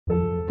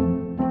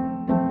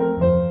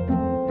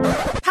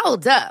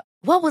Hold up.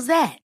 What was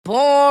that?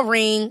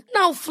 Boring.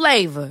 No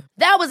flavor.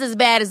 That was as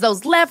bad as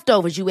those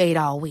leftovers you ate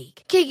all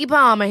week. Keke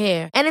Palmer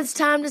here, and it's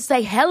time to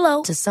say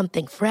hello to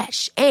something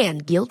fresh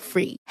and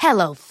guilt-free.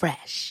 Hello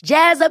Fresh.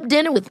 Jazz up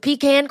dinner with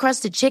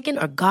pecan-crusted chicken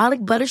or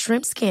garlic butter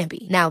shrimp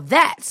scampi. Now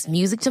that's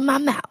music to my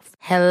mouth.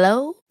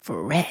 Hello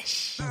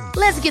Fresh.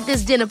 Let's get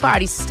this dinner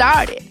party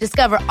started.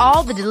 Discover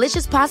all the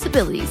delicious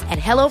possibilities at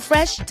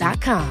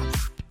hellofresh.com.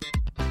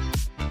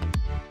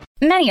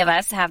 Many of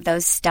us have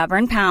those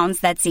stubborn pounds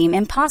that seem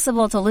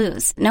impossible to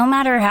lose, no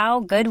matter how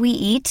good we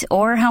eat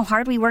or how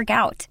hard we work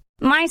out.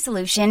 My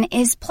solution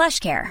is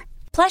PlushCare.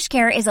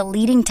 PlushCare is a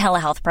leading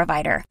telehealth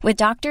provider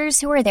with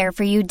doctors who are there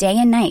for you day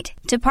and night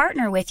to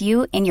partner with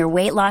you in your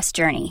weight loss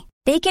journey.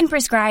 They can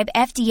prescribe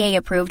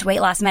FDA-approved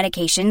weight loss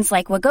medications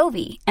like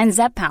Wegovy and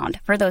Zepbound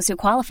for those who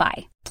qualify.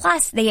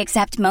 Plus, they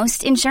accept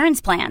most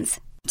insurance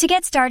plans. To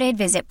get started,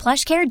 visit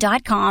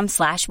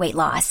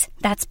plushcare.com/weightloss.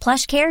 That's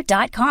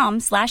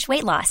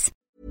plushcare.com/weightloss.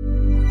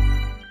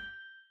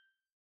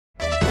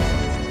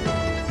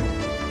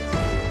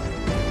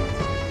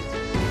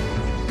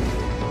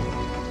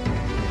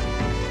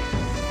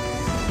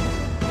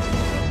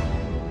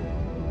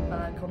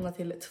 Välkomna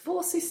till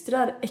Två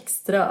systrar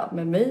extra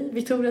med mig,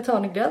 Victoria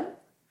Törnegren.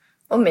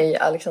 Och mig,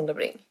 Alexandra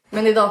Bring.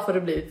 Men idag får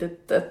det bli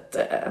ett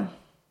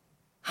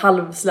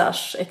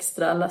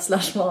halv/extra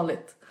eller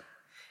vanligt.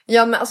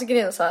 Ja, men alltså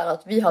grejen är så här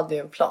att vi hade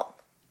ju en plan.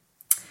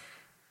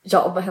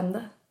 Ja, vad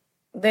hände?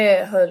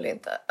 Det höll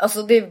inte.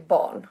 Alltså det är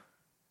barn.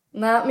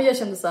 Nej, men jag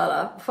kände så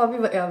här, fan vi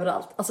var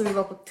överallt. Alltså vi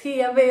var på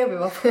tv, vi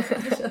var på...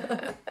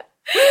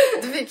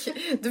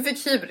 Du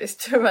fick hybris,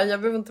 tror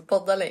jag behöver inte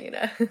podda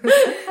längre.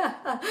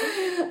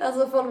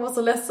 Alltså folk var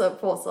så ledsna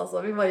på oss,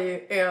 alltså. Vi var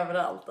ju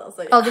överallt,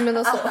 alltså. Ja, du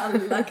menar så?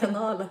 Alla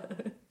kanaler.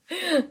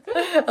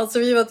 Alltså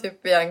vi var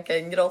typ Bianca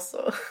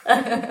Ingrosso.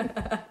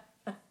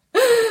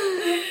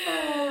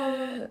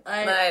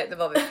 Nej, det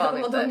var vi fan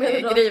inte.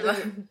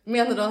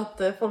 Menar du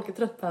att folk är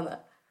trött på henne?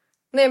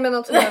 Nej, men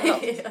att hon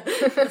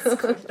är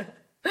trött.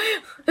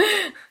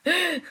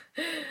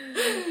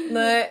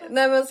 Nej,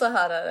 men så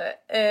här är det.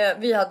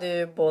 Vi hade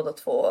ju båda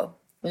två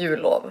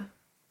jullov.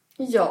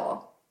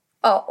 Ja.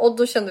 Ja, och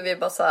då kände vi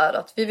bara så här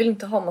att vi vill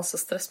inte ha massa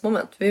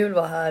stressmoment. Vi vill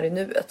vara här i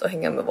nuet och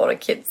hänga med våra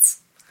kids.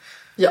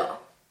 Ja.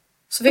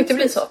 Så fick det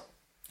bli så.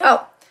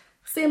 Ja.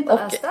 Simple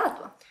as that,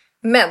 va?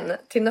 Men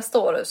till nästa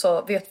år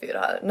så vet vi ju det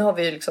här. Nu har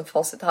vi ju liksom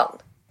facit i hand.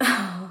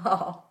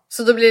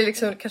 Så då blir det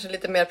liksom kanske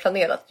lite mer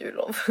planerat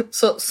jullov.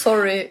 Så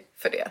sorry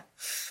för det.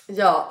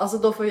 Ja, alltså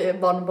då får ju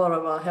barnen bara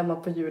vara hemma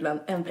på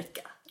julen en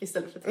vecka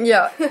istället för 3.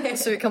 Ja,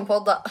 så vi kan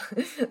podda.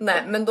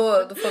 Nej, men då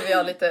får vi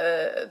ha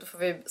lite... Då får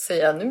vi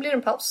säga, nu blir det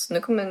en paus.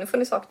 Nu får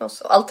ni sakna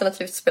oss. Och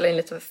alternativt spela in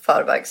lite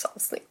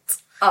förvägsavsnitt.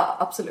 Ja,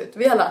 absolut.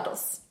 Vi har lärt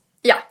oss.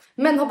 Ja.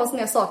 Men hoppas ni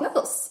har saknat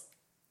oss.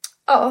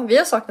 Ja, vi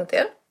har saknat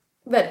er.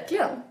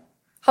 Verkligen.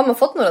 Har man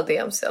fått några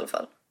DMs i alla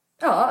fall?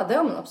 Ja, det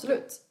har man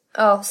absolut.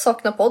 Ja,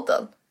 sakna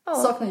podden. Ja.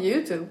 Saknar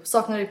YouTube,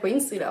 saknar dig på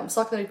Instagram,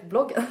 saknar dig på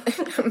bloggen.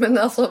 Men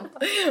alltså,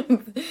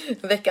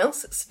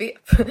 veckans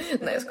svep.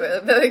 Nej, jag skojar.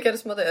 Jag verkar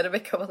som att det är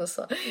Rebecca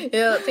Vanessa.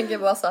 Jag tänker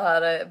bara så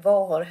här,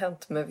 vad har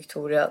hänt med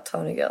Victoria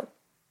Törnegren?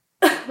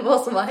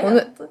 Vad som har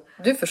hänt?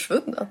 Du är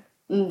försvunnen.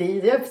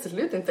 Nej, det är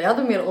absolut inte. Jag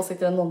hade mer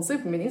åsikter än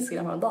någonsin på min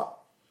Instagram här en dag.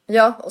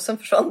 Ja, och sen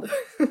försvann du.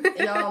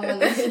 Ja,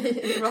 men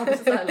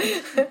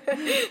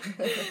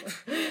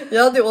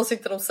jag hade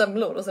åsikter om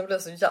semlor och sen blev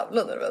jag så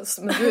jävla nervös.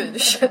 Men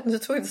du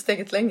tog inte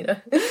steget längre.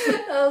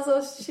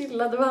 Alltså,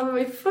 chilla. Det var med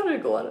mig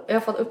förrgår. Jag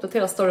har fått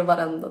uppdatera story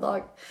varenda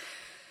dag.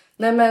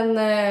 Nej, men...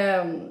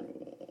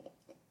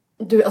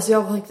 alltså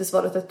jag har faktiskt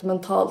varit ett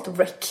mentalt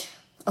wreck.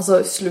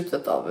 Alltså i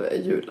slutet av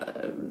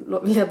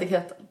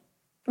julledigheten.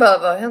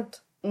 Vad har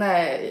hänt?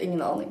 Nej,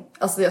 ingen aning.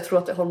 Alltså jag tror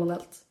att det är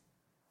hormonellt.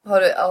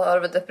 Har du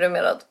varit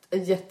deprimerad?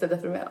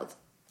 Jättedeprimerad.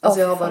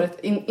 Alltså jag har varit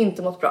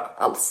inte mått bra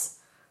alls.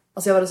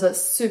 Alltså jag har varit så här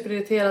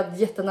superirriterad,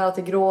 jättenära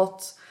till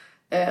gråt.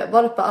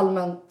 Varit på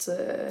allmänt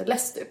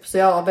less typ. Så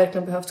jag har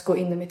verkligen behövt gå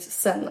in i mitt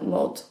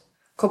zen-mode.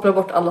 Koppla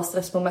bort alla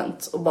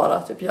stressmoment och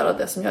bara typ göra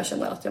det som jag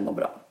känner att jag mår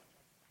bra.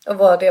 Och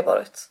vad har det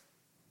varit?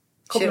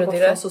 Koppla bort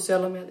från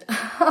sociala medier.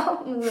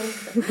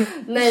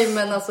 Nej,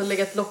 men alltså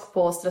lägga ett lock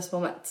på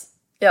stressmoment.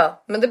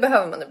 Ja, men det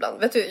behöver man ibland.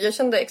 Vet du, jag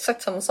kände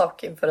exakt samma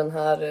sak inför den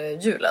här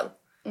julen.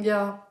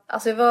 Ja.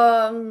 Alltså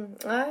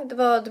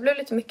det blev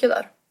lite mycket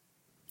där.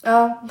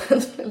 Ja,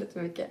 det blev lite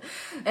mycket.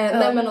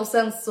 Nej, men och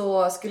sen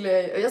så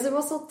skulle jag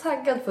var så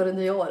taggad för det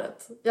nya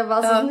året. Jag var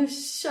alltså, nu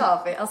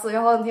kör vi. Alltså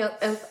jag har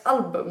ett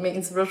album med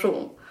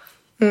inspiration.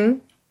 Nej,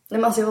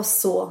 men alltså jag var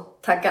så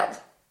taggad.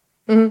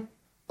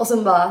 Och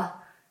sen bara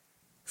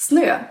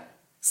snö,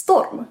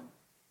 storm.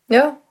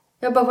 Ja.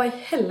 Jag bara, vad i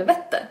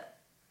helvete?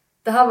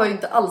 Det här var ju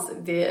inte alls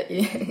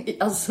det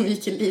alltså, som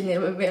gick i linje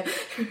med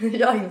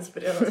jag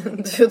inspirerade.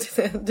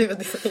 Du var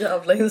dina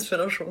jävla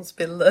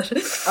inspirationsbilder.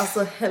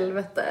 Alltså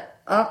helvete.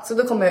 Ja, så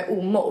då kom jag i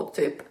o-mode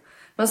typ.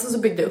 Men sen så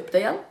byggde jag upp det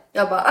igen.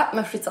 Jag bara,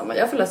 men skitsamma,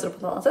 jag får lösa det på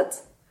ett annat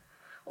sätt.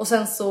 Och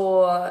sen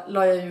så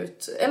la jag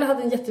ut, eller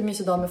hade en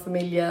jättemysig dag med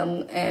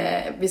familjen.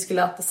 Vi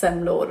skulle äta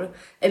semlor.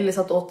 Ellie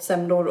satt åt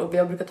semlor och vi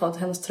har brukat ta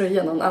till hennes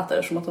tröja när hon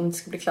äter som att hon inte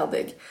ska bli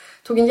kladdig.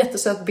 Tog en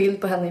jättesöt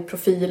bild på henne i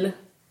profil.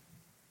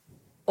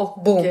 Och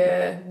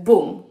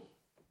boom.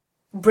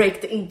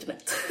 Break the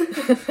internet.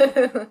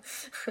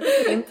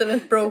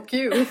 Internet broke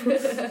you.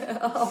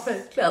 Ja,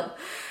 verkligen.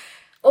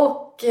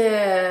 Och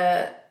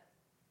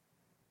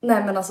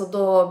nej men alltså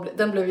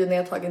den blev ju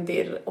nedtagen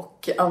dirr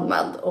och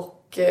anmäld.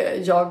 Och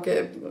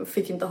jag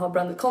fick inte ha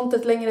branded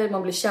content längre.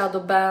 Man blir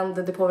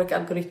shadowbanned, det påverkar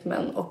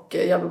algoritmen. Och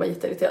jag blev bara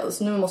jätteirriterad.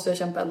 Så nu måste jag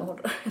kämpa ännu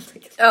hårdare helt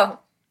enkelt.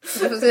 Ja,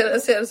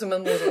 jag ser det som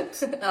en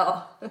morot.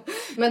 Ja,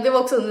 men det var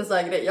också en sån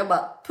här grej. Jag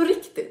bara, på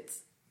riktigt?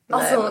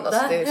 Alltså, Nej, men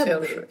alltså det är så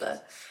jävla sjukt.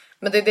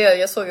 Men det är det,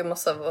 jag såg ju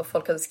massa vad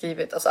folk hade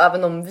skrivit. Alltså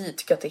även om vi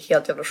tycker att det är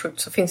helt jävla sjukt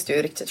så finns det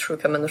ju riktigt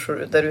sjuka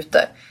människor där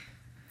ute.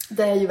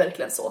 Det är ju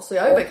verkligen så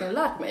jag har ju verkligen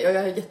lärt mig och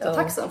jag är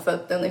jättetacksam för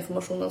den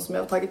informationen som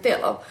jag har tagit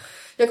del av.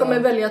 Jag kommer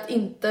välja att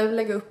inte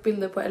lägga upp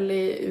bilder på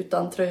Ellie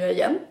utan tröja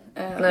igen.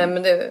 Nej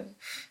men det är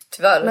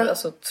tyvärr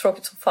alltså,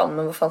 tråkigt som fan,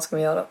 men vad fan ska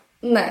man göra?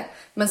 Nej,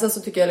 men sen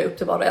så tycker jag det är upp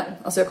till var och en.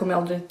 Alltså jag kommer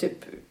aldrig typ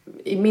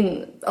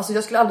alltså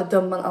jag skulle aldrig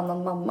döma en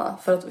annan mamma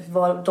för att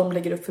vad de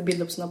lägger upp för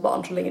bilder på sina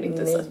barn så länge det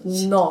inte är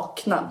så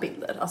nakna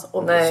bilder. Alltså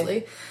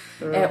obviously.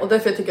 Och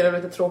därför jag tycker det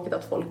är lite tråkigt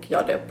att folk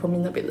gör det på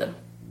mina bilder.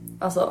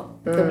 Alltså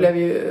det blev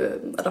ju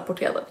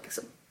rapporterat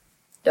liksom.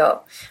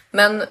 Ja,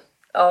 men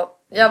ja,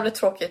 jävligt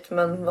tråkigt,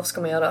 men vad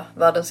ska man göra?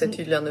 Världen ser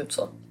tydligen ut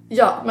så.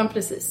 Ja, men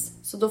precis.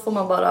 Så då får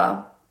man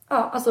bara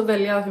alltså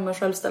välja hur man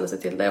själv ställer sig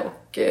till det.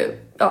 Och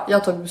jag har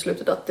tagit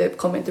beslutet att det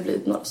kommer inte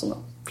bli några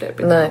sådana fler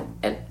bilder.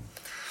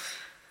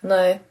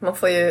 Nej,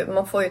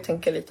 man får ju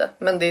tänka lite.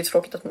 Men det är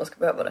tråkigt att man ska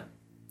behöva det.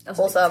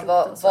 Alltså, och så här,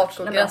 vart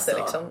går gränsen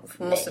liksom?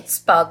 Måste ett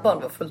spädbarn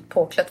vara fullt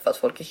påklätt för att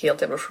folk är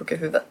helt jävla sjuka i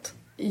huvudet?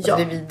 Ja.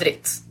 Det är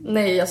vidrigt.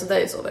 Nej, alltså det är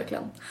ju så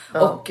verkligen.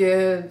 Ja. Och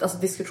alltså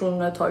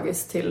diskussionen har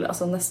tagits till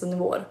alltså, nästa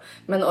nivåer.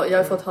 Men jag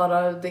har fått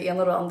höra det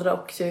ena och det andra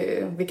och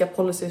vilka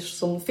policies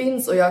som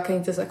finns. Och jag kan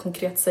inte så här,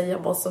 konkret säga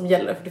vad som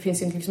gäller. För det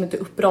finns ju liksom inte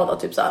uppradat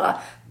typ så här,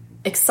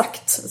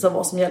 exakt så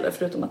vad som gäller.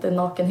 Förutom att det är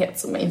nakenhet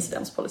som är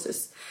incidence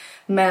policies.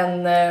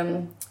 Men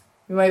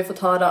vi har ju fått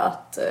höra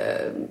att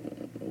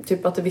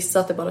typ att det vissa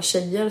att det är bara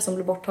tjejer som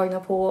blir borttagna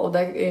på. Och det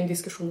är ju en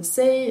diskussion i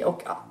sig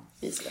och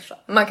vice versa.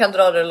 Man kan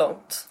dra det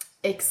långt.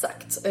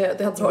 Exakt,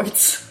 det har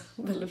dragits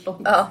väldigt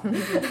långt. Ja.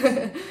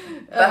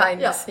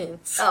 Behind the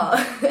scenes. Ja,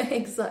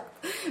 exakt.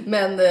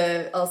 Men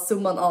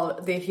summan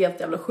av det är helt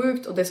jävla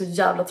sjukt och det är så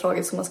jävla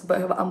tragiskt som man ska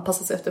behöva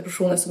anpassa sig efter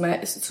personer som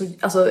är så,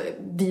 alltså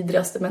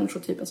vidrigaste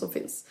människotypen som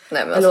finns.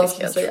 Nej men eller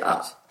alltså, vad ska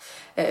man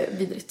säga,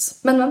 vidrigt.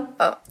 Men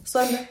så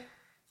är det.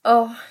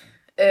 Ja,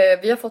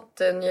 vi har fått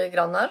nya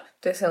grannar.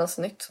 Det är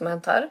senaste nytt som har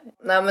hänt här.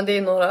 Nej men det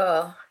är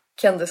några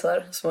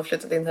kändisar som har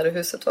flyttat in här i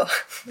huset va?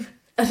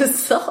 Är det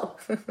sant?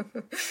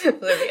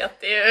 Det vet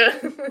jag ju.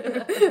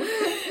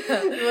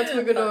 Du var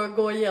tvungen att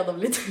gå igenom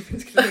lite hur du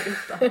skulle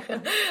veta.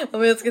 Ja,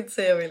 men jag ska inte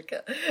säga vilka.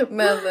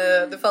 Men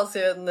det fanns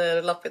ju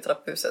en lapp i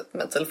trapphuset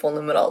med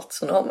telefonnummer och allt.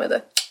 Så nu har man ju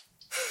det.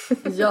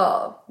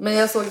 Ja, men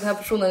jag såg den här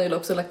personen ju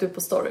också lagt upp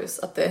på stories.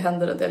 Att det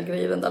händer en del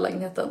grejer i den där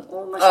lägenheten.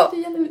 Och man känner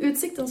igen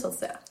utsikten så att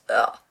säga.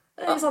 Ja.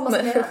 Det är samma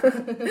som jag.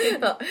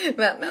 Ja,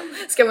 men.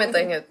 Ska man inte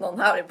hänga ut någon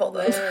här i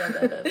podden?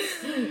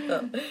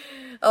 Nej.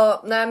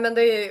 Ja, nej men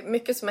det är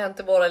mycket som har hänt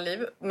i våra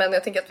liv. Men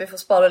jag tänker att vi får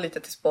spara lite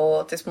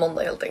tills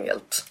måndag helt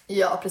enkelt.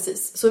 Ja,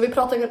 precis. Så vi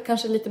pratar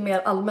kanske lite mer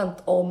allmänt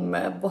om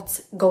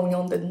what's going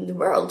on in the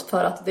world.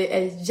 För att det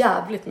är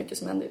jävligt mycket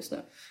som händer just nu.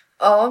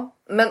 Ja,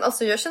 men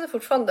alltså jag känner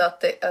fortfarande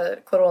att det är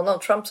corona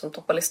och Trump som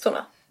toppar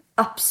listorna.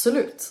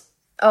 Absolut.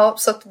 Ja,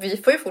 så att vi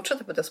får ju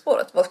fortsätta på det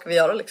spåret. Vad ska vi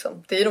göra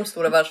liksom? Det är ju de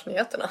stora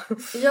världsnyheterna.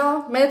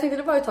 Ja, men jag tänkte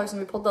det var ett tag som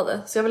vi poddade.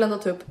 Så jag vill ändå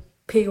ta upp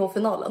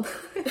PH-finalen.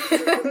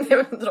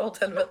 Nej men dra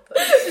åt helvete.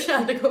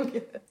 4:e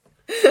gången.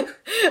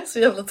 Så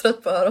jävla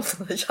trött på att höra om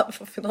den där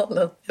jävla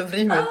finalen. Jag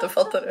bryr mig inte,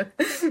 fattar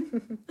du?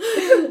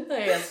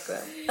 Nej, jag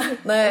skojar.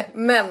 Nej,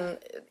 men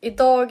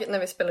idag när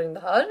vi spelar in det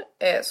här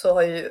så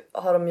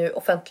har de ju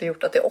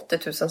offentliggjort att det är 80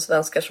 000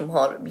 svenskar som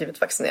har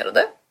blivit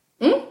vaccinerade.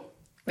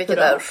 Vilket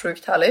är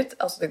sjukt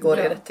härligt. Alltså det går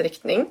i rätt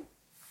riktning.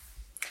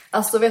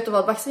 Alltså vet du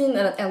vad? Vaccin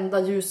är den enda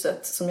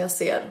ljuset som jag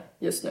ser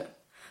just nu.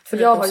 För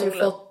jag har ju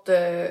fått...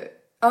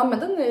 ja, men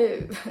den är...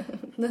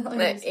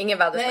 Nej, ingen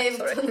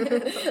vädersnack,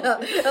 sorry.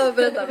 Ja,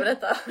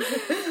 berätta.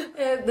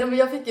 Nej, men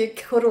jag fick ju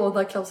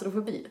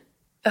coronaklaustrofobi.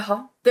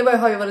 Jaha. Det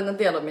har ju varit en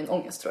del av min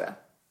ångest, tror jag.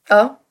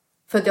 Ja.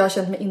 För att jag har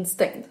känt mig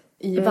instängd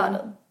i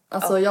världen.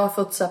 Alltså jag har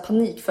fått så här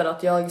panik för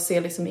att jag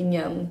ser liksom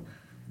ingen...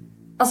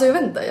 Alltså jag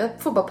vet inte, jag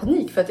får bara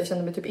panik för att jag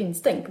känner mig typ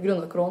instängd på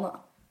grund av corona.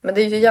 Men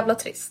det är ju jävla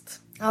trist.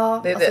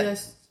 Ja, det är alltså det.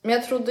 Men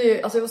jag trodde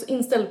ju, alltså jag var så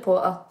inställd på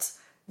att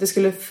det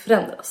skulle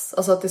förändras.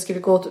 Alltså att det skulle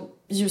gå åt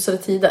ljusare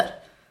tider.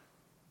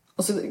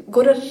 Och så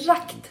går det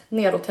rakt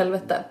ner åt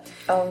helvete.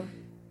 Ja.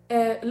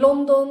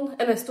 London,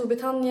 eller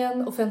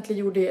Storbritannien,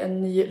 offentliggjorde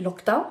en ny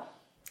lockdown.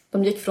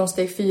 De gick från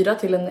steg 4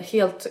 till en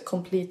helt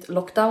complete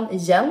lockdown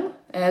igen.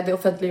 Det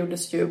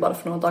offentliggjordes ju bara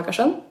för några dagar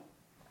sedan.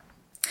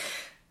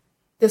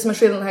 Det som är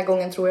skillnaden den här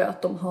gången tror jag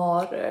att de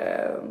har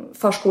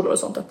förskolor och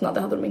sånt öppna.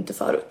 Det hade de inte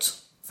förut.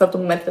 För att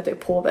de märkte att det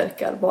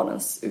påverkar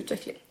barnens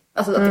utveckling.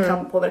 Alltså att det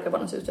kan påverka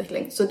barnens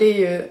utveckling. Så det är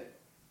ju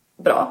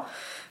bra.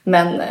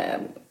 Men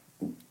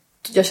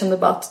jag kände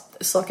bara att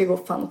saker går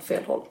fan åt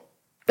fel håll.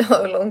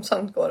 Ja, hur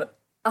långsamt går det?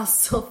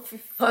 Alltså, fy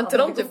fan. Har inte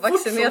de typ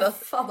vaccinerat?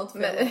 Fan åt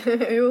fel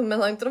håll. Jo,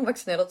 men har inte de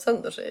vaccinerat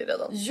sönder sig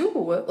redan?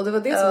 Jo, och det var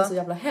det som var så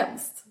jävla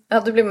hemskt. Ja,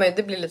 det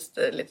blir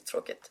lite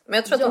tråkigt. Men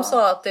jag tror att de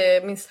sa att det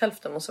är minst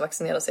hälften måste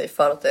vaccinera sig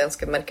för att det ens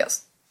ska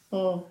märkas.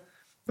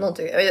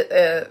 Någonting.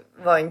 Jag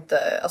var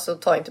inte, alltså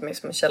ta inte mig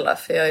som en källa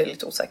för jag är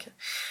lite osäker.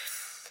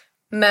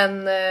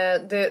 Men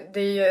det är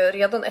ju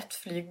redan ett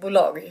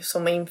flygbolag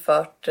som har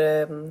infört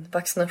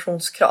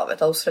vaccinationskrav,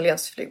 ett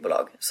australienskt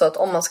flygbolag. Så att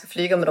om man ska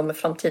flyga med dem i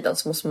framtiden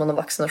så måste man ha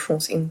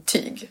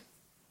vaccinationsintyg.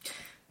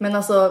 Men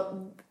alltså,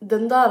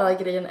 den där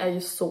grejen är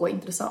ju så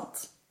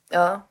intressant.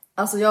 Ja.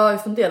 Alltså jag har ju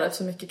funderat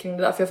så mycket kring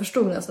det där, för jag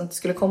förstod nästan att det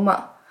skulle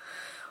komma.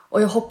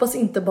 Och jag hoppas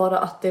inte bara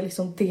att det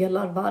liksom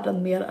delar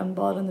världen mer än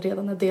vad den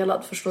redan är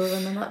delad, förstår du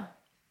vad jag menar?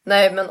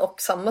 Nej, men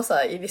och samma så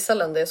här, i vissa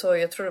länder, så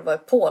jag tror det var i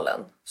Polen,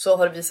 så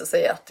har det visat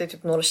sig att det är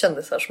typ några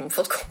kändisar som har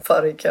fått gå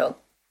före i kön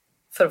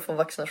för att få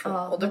vaccination.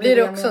 Och då blir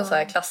det också en så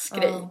här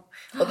klassgrej.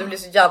 Och det blir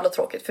så jävla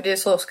tråkigt, för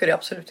så ska det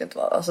absolut inte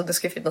vara. Alltså det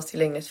ska finnas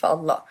tillgängligt för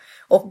alla.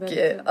 Och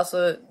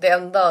alltså det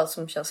enda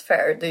som känns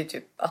fair, det är ju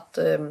typ att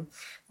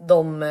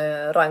de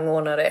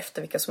rangordnar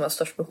efter vilka som har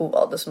störst behov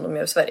av det, som de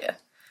gör i Sverige.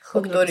 100%.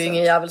 Och då är det ju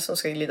ingen jävel som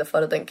ska glida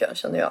före den kön,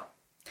 känner jag.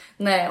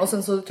 Nej, och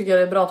sen så tycker jag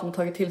det är bra att de har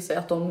tagit till sig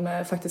att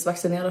de faktiskt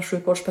vaccinerar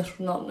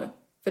sjukvårdspersonal nu.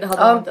 För det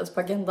hade de inte ens på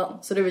agendan.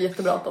 Så det var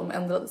jättebra att de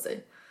ändrade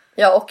sig.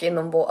 Ja, och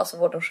inom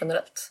vården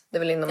generellt. Det är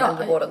väl inom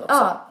äldrevården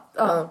också.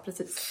 Ja,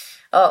 precis.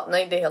 Ja,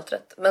 nej, det är helt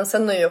rätt. Men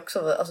sen har ju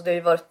också, alltså det har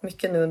ju varit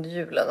mycket nu under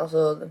julen.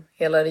 Alltså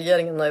hela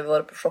regeringen har ju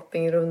varit på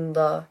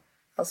shoppingrunda.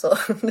 Alltså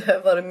det har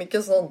varit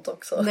mycket sånt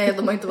också. Nej,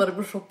 de har inte varit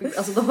på shopping.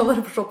 Alltså de har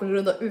varit på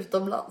shoppingrunda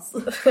utomlands.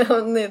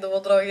 Nej, de har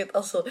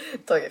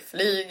tagit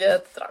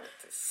flyget, dragit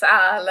till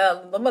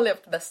Sälen. De har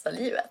levt bästa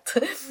livet.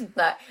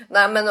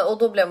 Nej, men och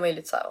då blev man ju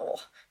lite så här, åh.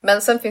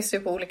 Men sen finns det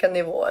ju på olika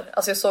nivåer.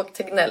 Alltså jag såg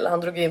Tegnell, han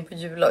drog in på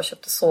Jula och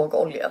köpte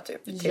sågolja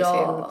typ till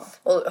sin,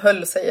 och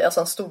höll sig, alltså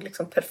han stod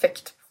liksom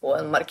perfekt på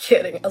en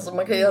markering. Alltså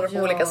man kan göra det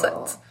på olika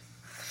sätt.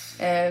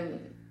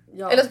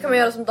 Eller så kan man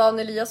göra som Dan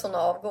Eliasson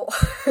och avgå.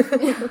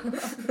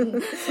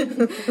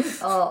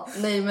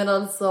 Nej, men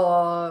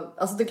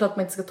alltså det är klart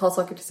man inte ska ta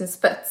saker till sin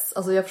spets.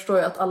 Alltså jag förstår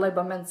ju att alla är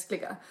bara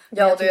mänskliga.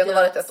 Ja, det har ändå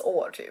varit ett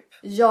år typ.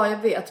 Ja, jag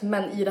vet,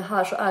 men i det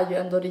här så är ju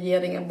ändå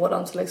regeringen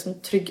våran så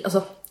liksom trygg,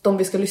 alltså de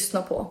vi ska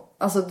lyssna på.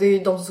 Alltså det är ju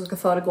de som ska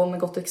föregå med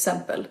gott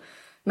exempel.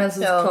 Men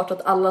så är det klart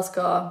att alla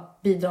ska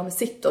bidra med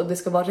sitt, och det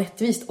ska vara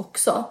rättvist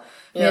också.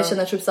 Men jag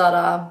känner typ så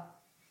här,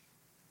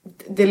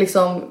 det är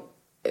liksom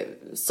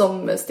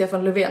som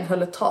Stefan Löfven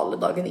höll ett tal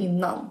dagen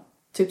innan.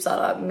 Typ så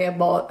här med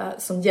vad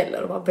som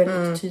gäller, och var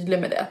väldigt tydlig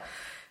med det.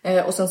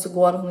 Och sen så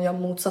går hon och gör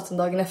motsatsen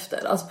dagen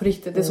efter. Alltså på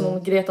riktigt, det är som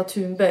om Greta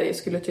Thunberg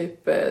skulle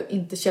typ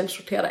inte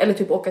källsortera. Eller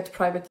typ åka till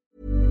private.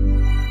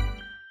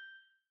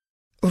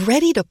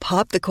 Ready to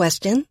pop the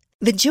question?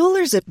 The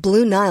jewelers at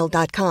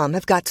BlueNile.com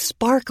have got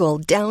sparkle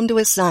down to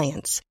a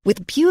science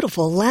with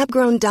beautiful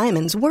lab-grown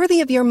diamonds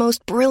worthy of your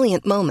most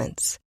brilliant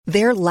moments.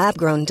 Their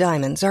lab-grown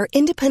diamonds are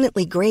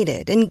independently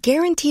graded and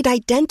guaranteed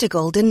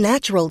identical to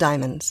natural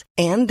diamonds.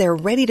 And they're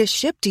ready to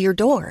ship to your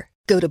door.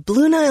 Go to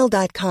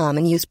BlueNile.com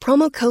and use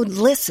promo code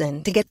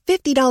LISTEN to get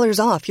 $50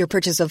 off your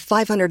purchase of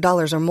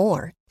 $500 or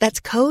more. That's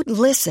code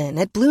LISTEN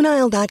at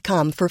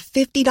BlueNile.com for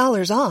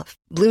 $50 off.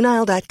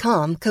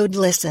 BlueNile.com, code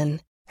LISTEN.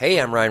 Hey,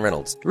 I'm Ryan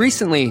Reynolds.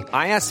 Recently,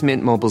 I asked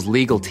Mint Mobile's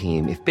legal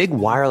team if big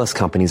wireless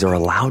companies are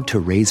allowed to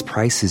raise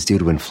prices due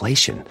to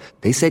inflation.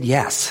 They said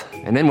yes.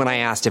 And then when I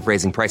asked if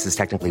raising prices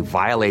technically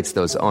violates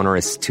those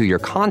onerous two-year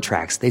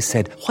contracts, they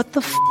said, what the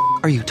f***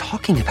 are you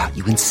talking about,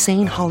 you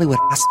insane Hollywood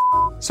ass?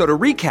 So to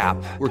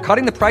recap, we're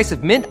cutting the price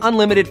of Mint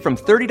Unlimited from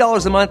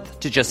 $30 a month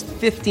to just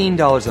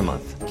 $15 a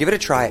month. Give it a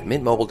try at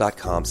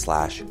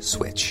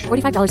mintmobile.com/switch.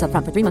 $45 up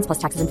front for 3 months plus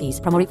taxes and fees.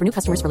 Promo rate for new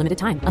customers for limited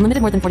time.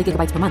 Unlimited more than 40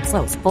 gigabytes per month.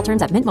 Slows full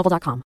terms at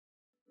mintmobile.com.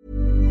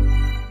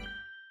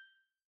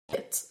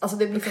 Alltså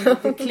det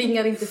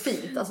klingar inte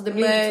fint. Alltså det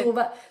blir inte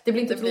trovärdigt. Det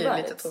blir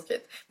lite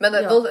tokigt. Men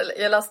då,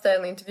 jag läste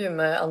en intervju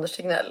med Anders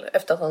Tegnell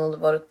efter att han hade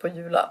varit på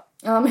Jula.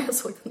 Ja, men jag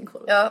såg den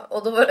igår. Ja,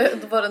 och då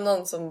var det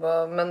någon som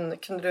bara, men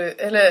kunde du,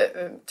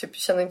 eller typ,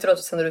 känner inte du att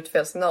du sänder ut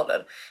fel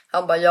signaler?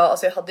 Han bara, ja,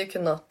 alltså jag hade ju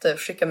kunnat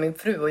skicka min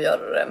fru och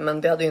göra det,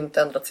 men det hade ju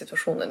inte ändrat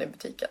situationen i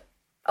butiken.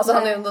 Alltså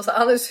han är ändå så,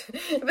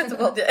 jag vet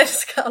inte vad, jag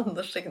älskar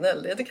Anders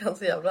Tegnell. Jag tycker han är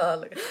så jävla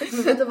härlig.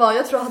 Men vet du vad,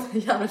 jag tror han är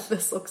jävligt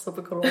less också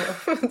på corona.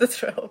 Det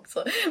tror jag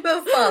också.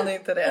 Men fan är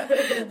inte det.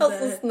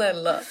 Alltså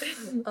snälla.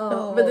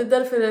 Ja, men det är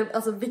därför det är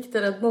alltså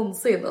viktigare än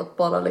någonsin att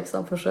bara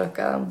liksom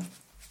försöka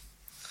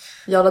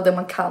göra det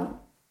man kan.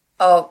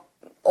 Ja,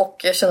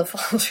 och jag känner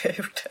fan att jag har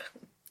gjort det.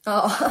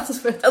 Ja,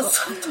 alltså vet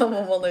alltså om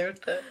man har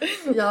gjort det.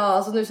 Ja,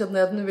 alltså nu känner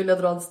jag att nu vill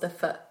jag dra en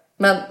Steffe.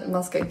 Men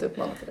man ska inte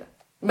uppmana till det.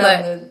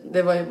 Men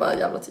det var ju bara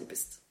jävla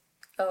typiskt.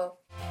 Ja.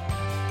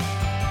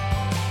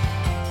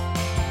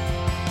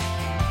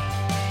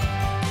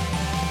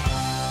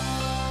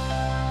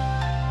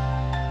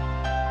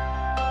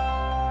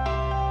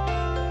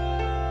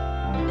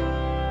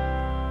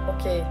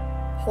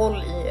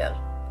 håll i er.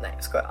 Nej,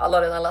 jag skojar. Alla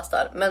har redan läst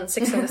där. Men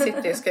Sex and the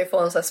City ska ju få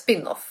en sån här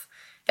spin-off.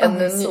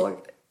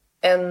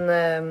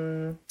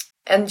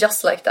 En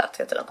Just Like That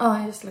heter den.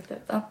 Ja, Just Like That.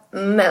 Ja.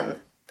 Men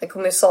den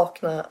kommer ju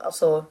sakna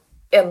alltså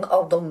en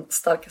av de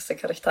starkaste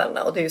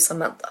karaktärerna. Och det är ju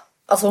Samantha.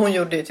 Alltså hon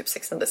gjorde ju typ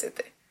Sex and the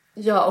City.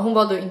 Ja, och hon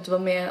valde ju inte att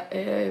vara med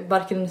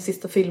varken i den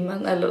sista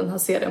filmen eller den här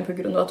serien på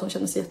grund av att hon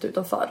kände sig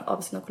jätteutanför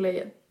av sina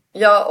kollegor.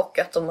 Ja, och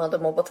att de hade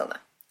mobbat henne.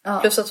 Ja.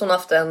 Plus att hon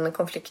haft en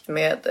konflikt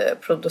med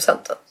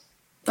producenten.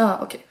 Ja,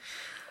 okej.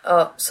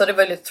 Ja, så det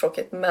var lite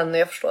tråkigt, men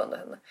jag förstår ändå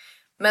henne.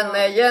 Men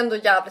jag är ändå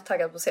jävligt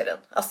taggad på serien.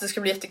 Alltså det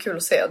ska bli jättekul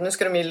att se. Nu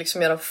ska de ju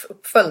liksom göra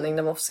uppföljning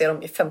när man får se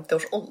dem i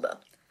 50-årsåldern.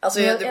 Alltså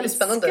Jag det blir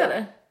spännande.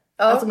 Det.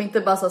 Ja. Att de inte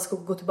bara så ska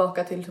gå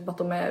tillbaka till typ att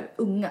de är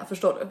unga,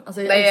 förstår du?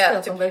 Alltså jag älskar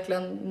att de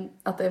verkligen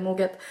att det är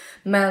moget.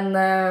 Men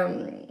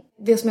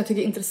det som jag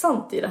tycker är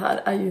intressant i det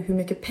här är ju hur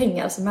mycket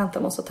pengar Samantha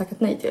måste ha tackat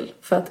nej till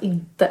för att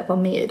inte vara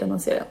med i den här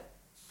serien.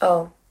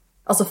 Ja.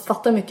 Alltså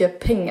fatta hur mycket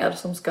pengar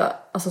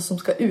som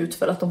ska ut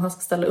för att de här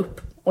ska ställa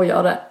upp och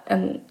göra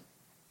en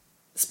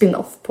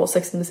spin-off på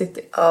Sex and the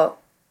City. Ja.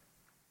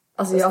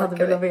 Alltså jag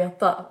hade velat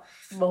veta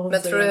vad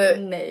hon säger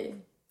nej.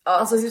 Ja,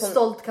 alltså hur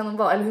stolt kan hon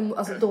vara? Eller hur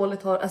alltså,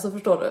 dåligt har... Alltså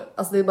förstår du?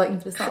 Alltså det är bara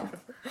intressant.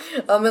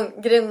 Ja,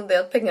 men grejen är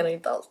att pengarna är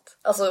inte allt.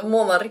 Alltså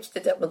mår man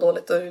riktigt jävla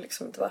dåligt då är det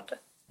liksom inte värt det.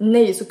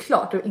 Nej,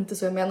 såklart. Det är inte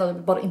så jag menar. Det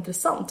är bara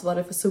intressant vad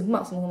det är för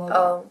summa som hon har.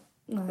 Ja,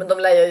 men de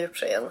lär ju ha gjort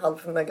sig en halv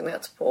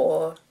förmögenhet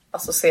på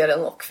alltså,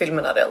 serien och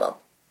filmerna redan.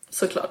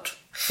 Såklart.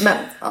 Men,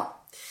 ja.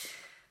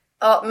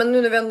 Ja, men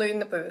nu när vi ändå är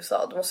inne på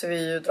USA då måste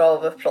vi ju dra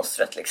av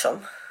plåstret liksom.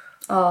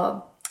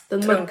 Ja,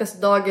 den mörkaste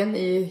dagen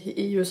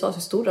i USAs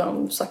historia har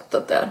de sagt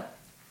att det är.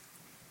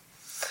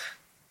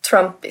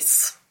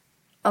 Trumpis.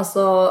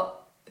 Alltså,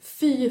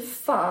 fy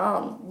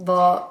fan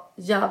vad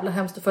jävla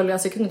hemskt att följa.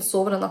 Alltså, jag kunde inte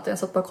sova den natten. Jag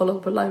satt bara och kollade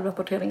på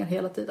live-rapporteringar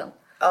hela tiden.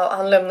 Ja,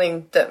 han lämnar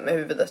inte med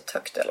huvudet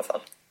högt i alla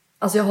fall.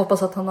 Alltså, jag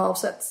hoppas att han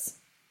avsätts.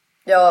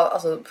 Ja,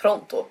 alltså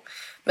pronto.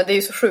 Men det är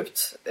ju så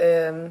sjukt.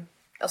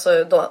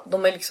 Alltså,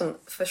 de är liksom...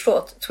 Förstå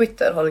att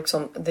Twitter har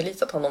liksom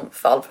deletat honom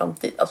för all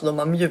framtid. Alltså, de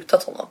har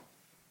mutat honom.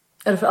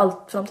 Är det för all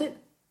framtid?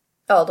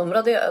 Ja,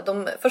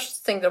 först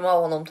stängde de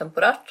av honom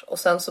temporärt. Och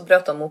sen så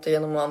bröt de mot det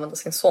genom att använda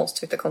sin sons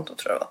Twitterkonto,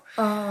 tror jag det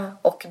var.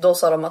 Och då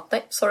sa de att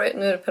nej, sorry,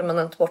 nu är det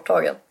permanent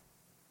borttagen.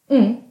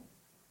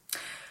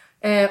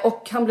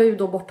 Och han blev ju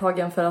då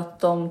borttagen för att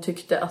de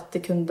tyckte att det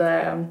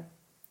kunde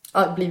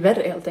bli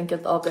värre helt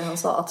enkelt av det han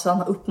sa. Att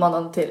han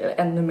uppmanade till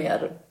ännu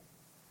mer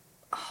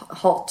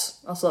hat,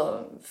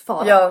 alltså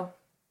fara. Ja,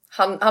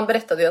 han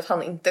berättade ju att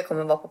han inte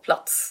kommer vara på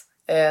plats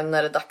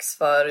när det är dags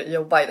för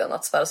Joe Biden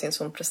att sväras in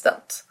som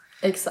president.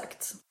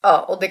 Exakt. Ja,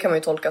 och det kan man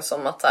ju tolka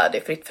som att det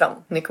är fritt fram.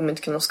 Ni kommer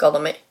inte kunna skada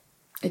mig.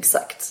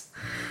 Exakt.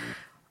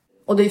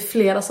 Och det är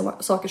flera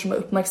saker som har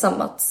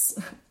uppmärksammats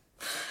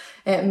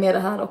med det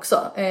här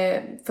också.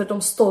 För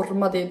de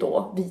stormade ju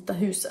då Vita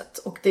huset.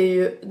 Och det är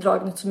ju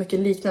dragit så mycket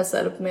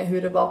liknelser med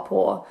hur det var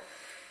på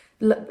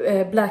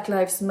Black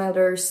Lives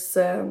Matters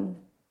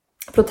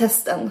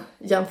protesten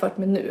jämfört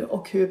med nu.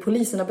 Och hur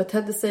poliserna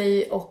betedde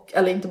sig.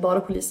 Eller inte bara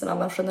poliserna,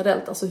 men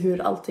generellt. Alltså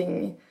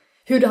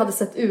hur det hade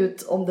sett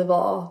ut om det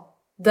var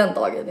den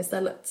dagen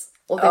istället.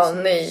 Och det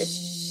är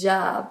så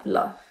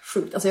jävla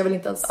sjukt. Alltså jag vill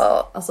inte ens...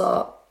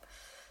 Alltså,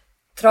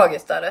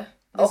 tragiskt är det.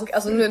 Och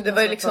alltså nu, det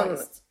var ju liksom...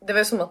 Det var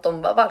ju som att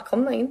de var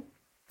välkomna in.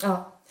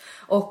 Ja.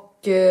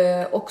 Och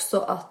också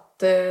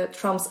att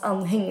Trumps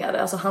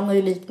anhängare... Alltså han har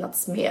ju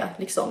liknats med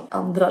liksom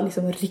andra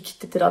liksom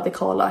riktigt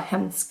radikala,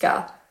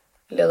 hemska...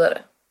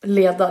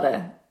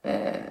 Ledare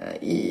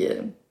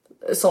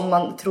som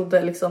man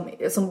trodde liksom,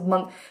 som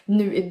man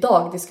nu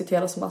idag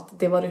diskuterar som att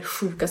det var det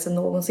sjukaste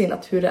någonsin,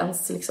 att hur det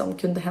ens liksom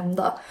kunde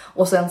hända.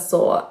 Och sen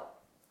så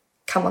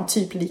kan man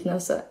typ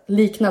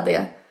likna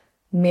det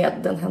med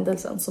den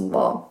händelsen som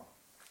var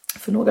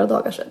för några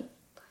dagar sedan.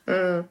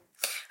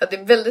 Ja, det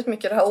är väldigt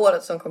mycket det här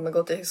året som kommer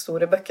gå till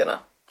historieböckerna.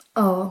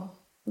 Ja,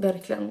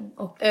 verkligen.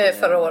 Och,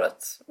 förra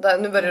året.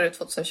 Nu börjar det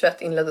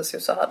 2021, inleddes ju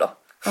så här då.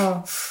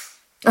 Ja.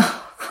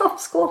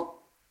 Skål!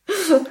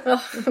 Ja,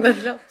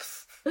 verkligen.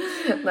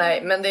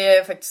 Nej, men det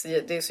är faktiskt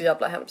det är så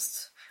jävla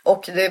hemskt.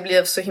 Och det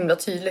blev så himla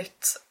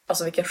tydligt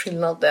alltså vilken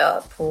skillnad det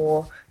är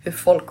på hur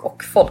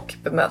folk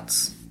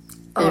bemöts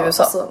i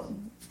USA. Alltså,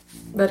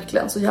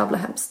 verkligen så jävla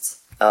hemskt.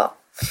 Ja.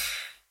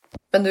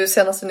 Men du,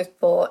 senaste nytt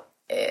på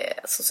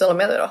sociala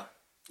medier då?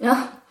 Ja.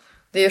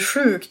 Det är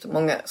sjukt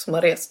många som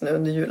har rest nu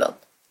under julen.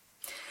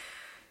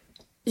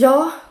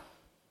 Ja.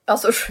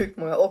 Alltså sjukt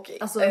många. Och,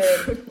 alltså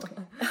sjukt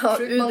många. Ja,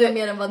 sjukt många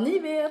mer än vad ni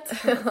vet.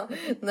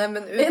 Nej,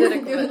 men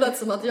det lät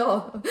som att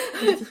jag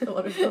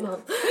var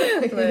utomlands.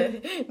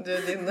 Nej,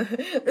 du din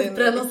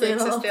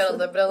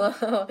existerande bränna.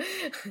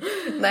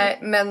 Nej,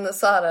 men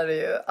så här är det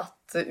ju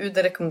att UD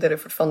rekommenderar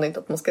fortfarande inte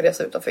att man ska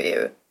resa utanför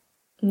EU.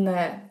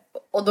 Nej.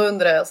 Och då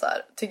undrar jag så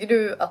här, tycker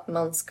du att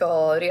man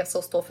ska resa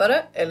och stå för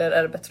det? Eller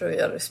är det bättre att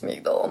göra det i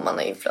smyg då om man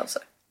är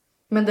influencer?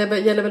 Men det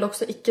gäller väl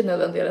också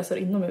icke-nödvändiga resor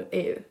inom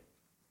EU?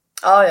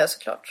 Ja,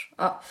 såklart.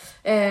 Ja.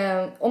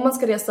 Om man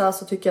ska resa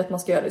så tycker jag att man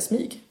ska göra det i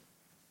smyg.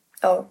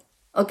 Ja.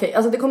 Okej,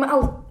 alltså det kommer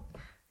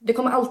det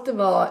kommer alltid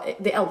vara,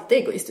 det är alltid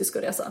egoistiskt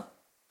att resa.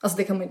 Alltså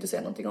det kan man ju inte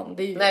säga någonting om.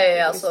 Det är ju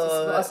Nej,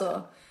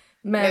 alltså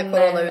men,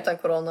 med corona utan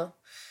corona.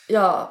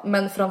 Ja,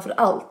 men framför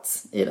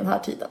allt i den här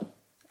tiden.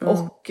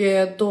 Och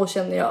då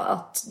känner jag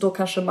att då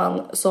kanske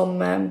man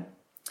som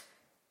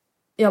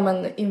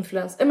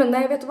influencer, men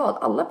nej, vet du vad,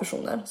 alla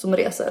personer som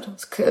reser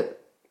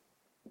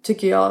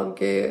tycker jag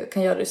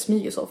kan göra det i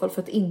smyg i så fall,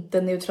 för att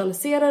inte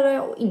neutralisera det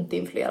och inte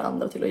influera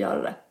andra till att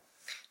göra det.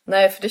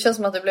 Nej, för det känns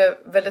som att det blev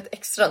väldigt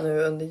extra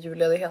nu under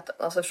julledigheten.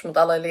 Alltså eftersom att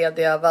alla är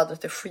lediga,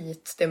 vädret är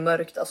skit, det är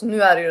mörkt. Alltså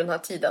nu är det ju den här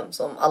tiden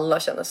som alla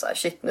känner så här: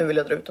 shit, nu vill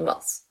jag dra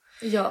utomlands.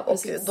 Ja,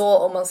 precis. Och då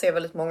om man ser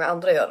väldigt många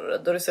andra göra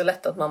det, då är det så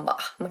lätt att man bara,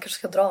 man kanske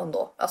ska dra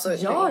ändå. Alltså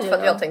inte för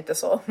att jag tänkte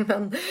så,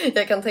 men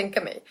jag kan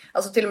tänka mig.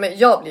 Alltså till och med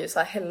jag blir ju så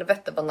här: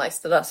 helvete vad nice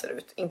det där ser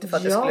ut. Inte för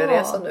att jag skulle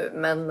resa nu,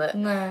 men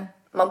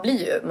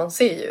man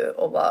ser ju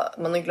och bara,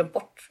 man har glömt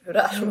bort hur det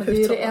är som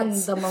det är det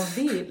enda man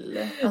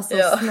vill. Alltså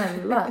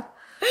snälla.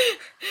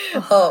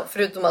 Ja,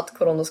 förutom att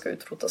corona ska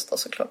utrotas då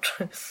såklart.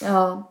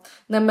 Ja,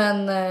 nej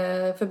men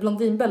för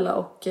Blondinbella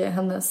och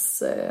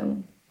hennes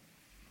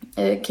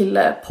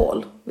kille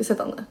Paul, vi sett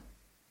han det?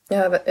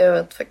 Jag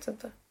vet faktiskt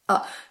inte.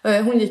 Ja,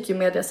 hon gick ju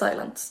media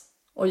silent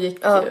och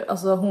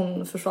alltså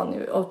hon försvann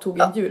ju och tog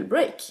en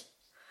julbreak.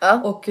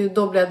 Ja. Och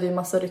då blev det ju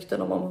massa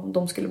rykten om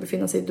de skulle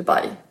befinna sig i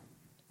Dubai.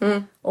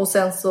 Och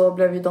sen så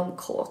blev ju de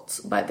caught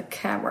by the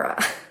camera.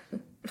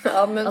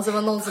 Ja, men... Alltså det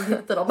var någon som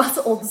hittade dem,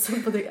 alltså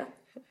oddsen på det.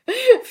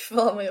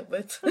 Fan vad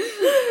jobbigt.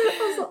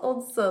 Alltså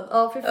oddsen,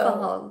 ja fy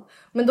fan. Ja.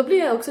 Men då blir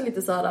jag också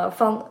lite så här,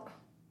 fan.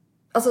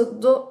 Alltså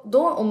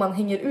då om man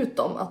hänger ut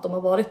dem att de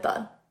har varit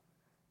där,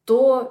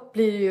 då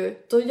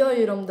gör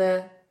ju de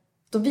det,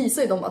 då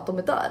visar ju de att de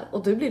är där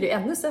och då blir det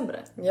ännu sämre.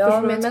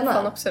 Ja, men jag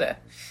tror också det.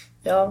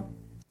 Ja.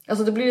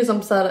 Alltså det blir ju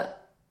som så här,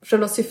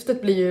 själva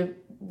syftet blir ju,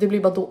 det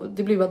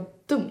blir bara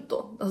dumt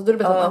då. Alltså då är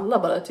det bättre att alla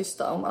bara är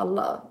tysta om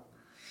alla.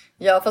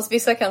 Ja, fast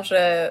vissa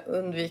kanske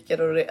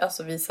undviker att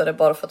visa det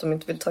bara för att de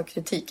inte vill ta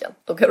kritiken.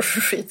 Då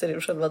kanske skiter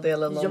i själva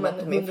delen om att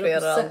de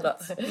influerar andra.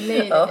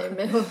 Nej,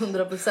 men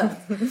 100%.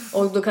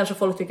 Och då kanske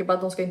folk tycker bara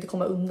att de ska inte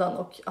komma undan.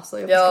 Och, alltså,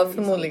 jag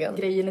förmodligen.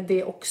 Grejen är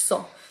det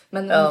också.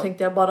 Men nu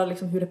tänkte jag bara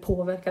liksom hur det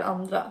påverkar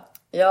andra.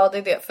 Ja, det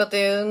är det. För att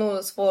det är nog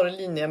en svår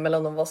linje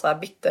mellan att vara så här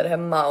bitter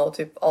hemma och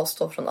typ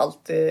avstå från allt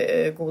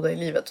det goda i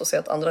livet och se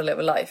att andra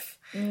lever life.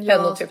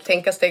 Än att typ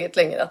tänka steget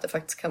längre, att det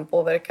faktiskt kan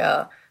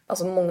påverka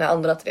alltså många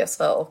andra att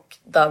resa och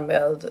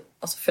därmed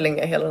alltså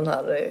förlänga hela den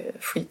här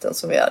skiten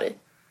som vi är i.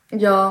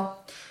 Ja,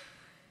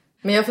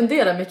 men jag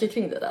funderar mycket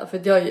kring det där.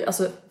 För jag,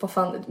 alltså, vad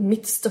fan,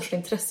 mitt största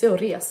intresse är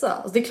att resa.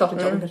 Alltså, det är klart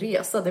att jag vill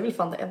resa, det är väl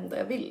fan det enda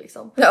jag vill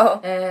liksom. Ja.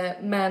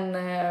 Men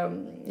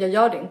jag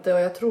gör det inte och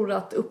jag tror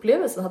att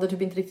upplevelsen hade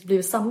typ inte riktigt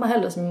blivit samma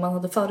heller som man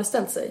hade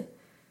föreställt sig.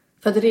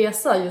 För att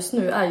resa just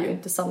nu är ju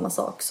inte samma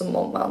sak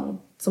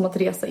som att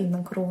resa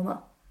innan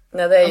corona.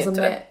 Nej, det är ju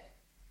inte det.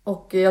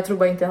 Och jag tror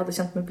bara inte jag hade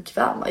känt mig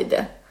bekväma i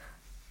det.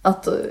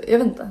 Att, jag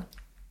vet inte.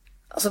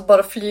 Alltså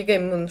bara flyga i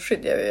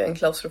munskydd är ju en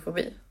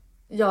klaustrofobi.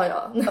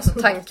 Ja. Alltså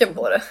tanken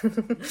på det.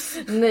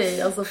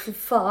 Nej, alltså för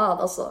fan.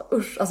 Alltså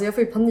usch. Alltså jag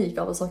får ju panik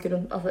av saker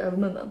runt, alltså, över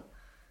munnen.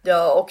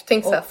 Ja, och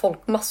tänk så här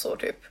folkmassor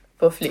typ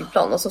på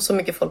flygplan. Alltså så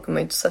mycket folk har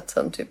man inte sett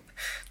sen typ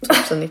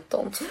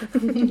 2019.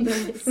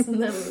 Nej,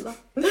 snälla.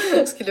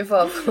 Jag skulle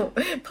få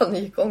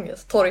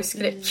panikångest.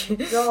 Torgskräck.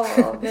 Ja,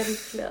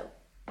 verkligen.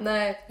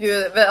 Nej.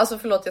 Gud, alltså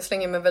förlåt, jag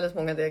slänger med väldigt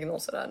många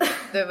diagnoser här.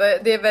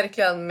 Det är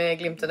verkligen med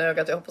glimten i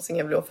ögat. Jag hoppas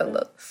ingen blir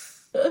offended.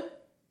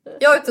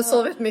 Jag har inte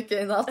sovit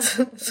mycket i natt.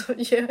 Så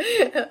jag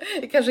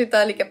kanske inte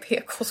är lika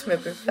PK som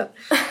jag brukar.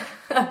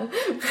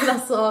 Men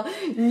alltså,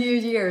 new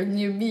year,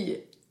 new me.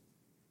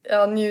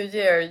 Ja, new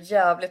year,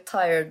 jävligt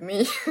tired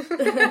me.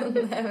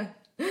 Nej,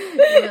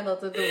 jag menar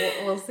att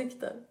du har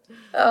åsikter.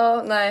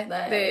 Ja, nej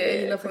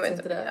jag gillar faktiskt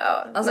inte det.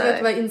 Ja, alltså vet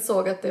du vad, jag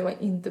insåg att det var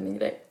inte min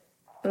grej.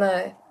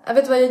 Nej. Jag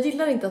vet vad, jag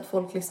gillar inte att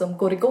folk liksom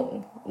går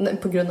igång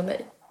på grund av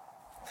mig.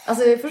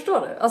 Alltså jag förstår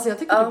det. Alltså jag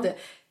tycker inte.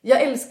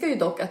 Jag älskar ju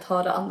dock att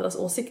höra andras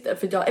åsikter,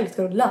 för jag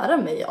älskar att lära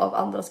mig av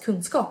andras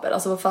kunskaper.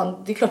 Alltså vad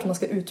fan, det är klart att man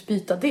ska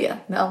utbyta det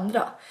med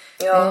andra.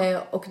 Ja.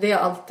 Och det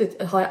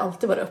har jag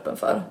alltid varit öppen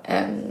för.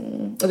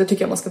 Och det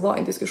tycker jag man ska vara i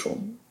en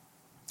diskussion.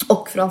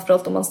 Och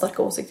framförallt om man har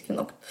starka åsikter kring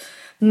något.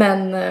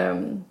 Men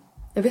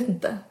jag vet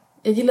inte.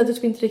 Jag gillade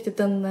typ inte riktigt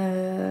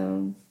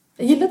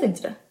jag gillade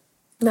inte det.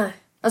 Nej.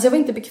 Alltså jag var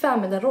inte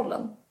bekväm med den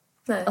rollen.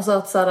 Nej. Alltså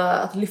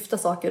att lyfta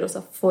saker och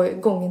så få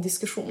igång en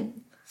diskussion.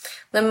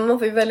 Nej, men man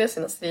får ju välja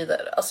sina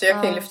strider. Alltså jag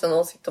kan ju lyfta en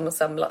åsikt om en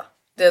semla.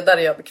 Det där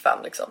är jag bekväm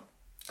liksom.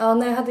 Ja,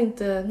 nej, jag hade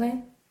inte,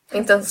 nej.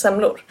 Inte ens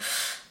semlor.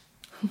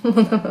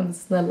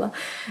 Snälla.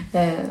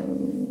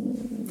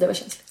 Det var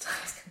känsligt.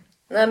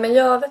 Nej, men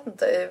jag vet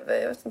inte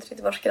riktigt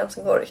var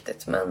gränsen går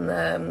riktigt.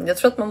 Men jag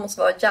tror att man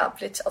måste vara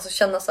jävligt, alltså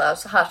känna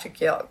så här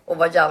tycker jag. Och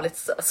vara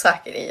jävligt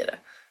säker i det.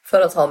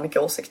 För att ha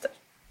mycket åsikter.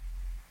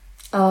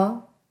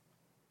 Ja.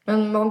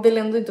 Men man vill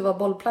ändå inte vara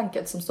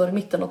bollplanket som står i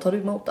mitten och tar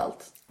emot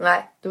allt.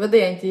 Nej. Det var det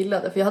jag inte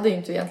gillade. För jag hade ju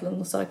inte egentligen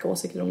några starka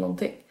åsikter om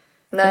någonting.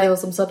 Nej. Men det var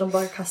som så att de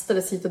bara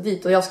kastades hit och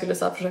dit. Och jag skulle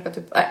så här försöka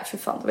typ, nej för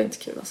fan, det var inte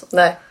kul alltså.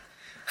 Nej.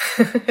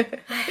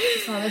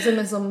 Fan, jag ser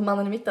mig som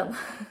mannen i mitten.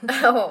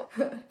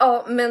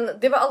 Ja, men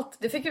det var allt.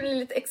 Det fick ju bli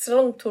lite extra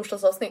långt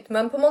torsdagsavsnitt.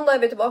 Men på måndag är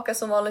vi tillbaka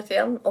som vanligt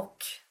igen. Och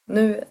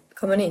nu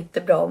kommer ni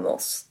inte bra med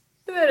oss.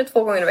 Nu är det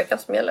 2 gånger i veckan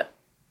som gäller.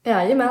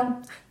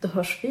 Jajamän, då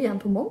hörs vi igen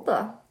på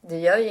måndag. Det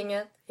gör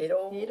inget.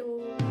 Hejdå.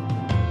 Hejdå.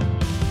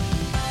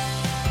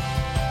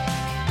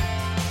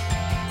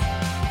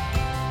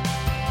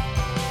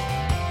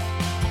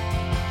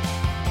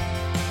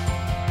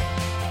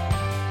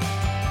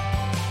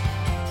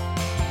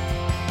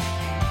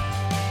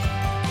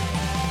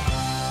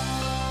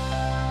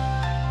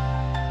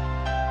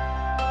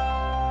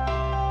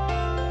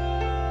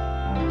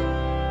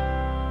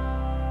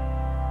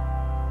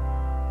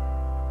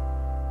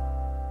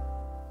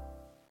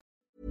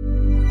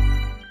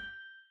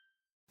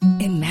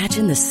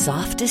 Imagine the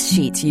softest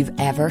sheets you've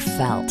ever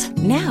felt.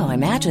 Now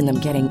imagine them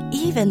getting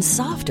even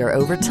softer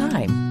over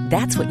time.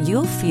 That's what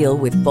you'll feel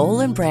with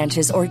Boll &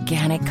 Branch's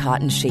organic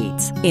cotton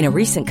sheets. In a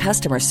recent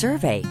customer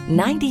survey,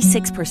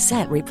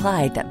 96%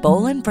 replied that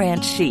Boll &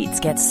 Branch sheets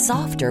get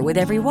softer with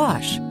every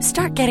wash.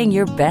 Start getting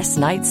your best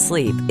night's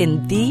sleep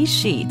in these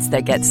sheets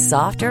that get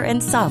softer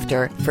and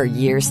softer for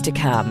years to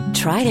come.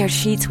 Try their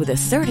sheets with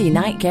a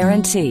 30-night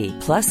guarantee.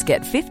 Plus,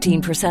 get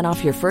 15%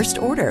 off your first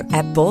order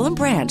at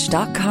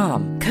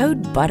bollandbranch.com.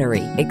 Code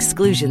BUTTERY.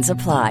 Exclusions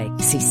apply.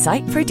 See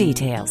site for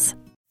details.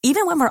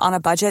 Even when we're on a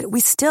budget, we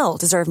still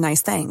deserve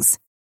nice things.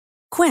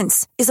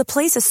 Quince is a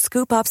place to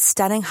scoop up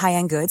stunning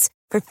high-end goods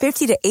for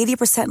 50 to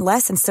 80%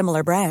 less than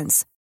similar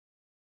brands.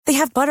 They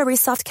have buttery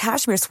soft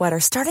cashmere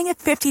sweaters starting at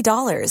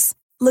 $50,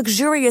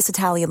 luxurious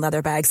Italian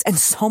leather bags, and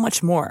so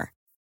much more.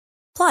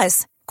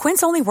 Plus,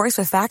 Quince only works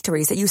with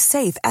factories that use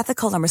safe,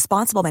 ethical, and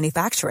responsible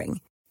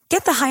manufacturing.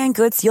 Get the high-end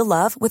goods you'll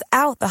love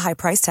without the high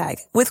price tag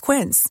with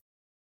Quince.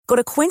 Go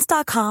to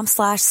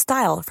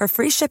quince.com/style for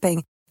free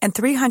shipping and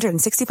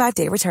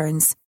 365-day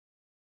returns.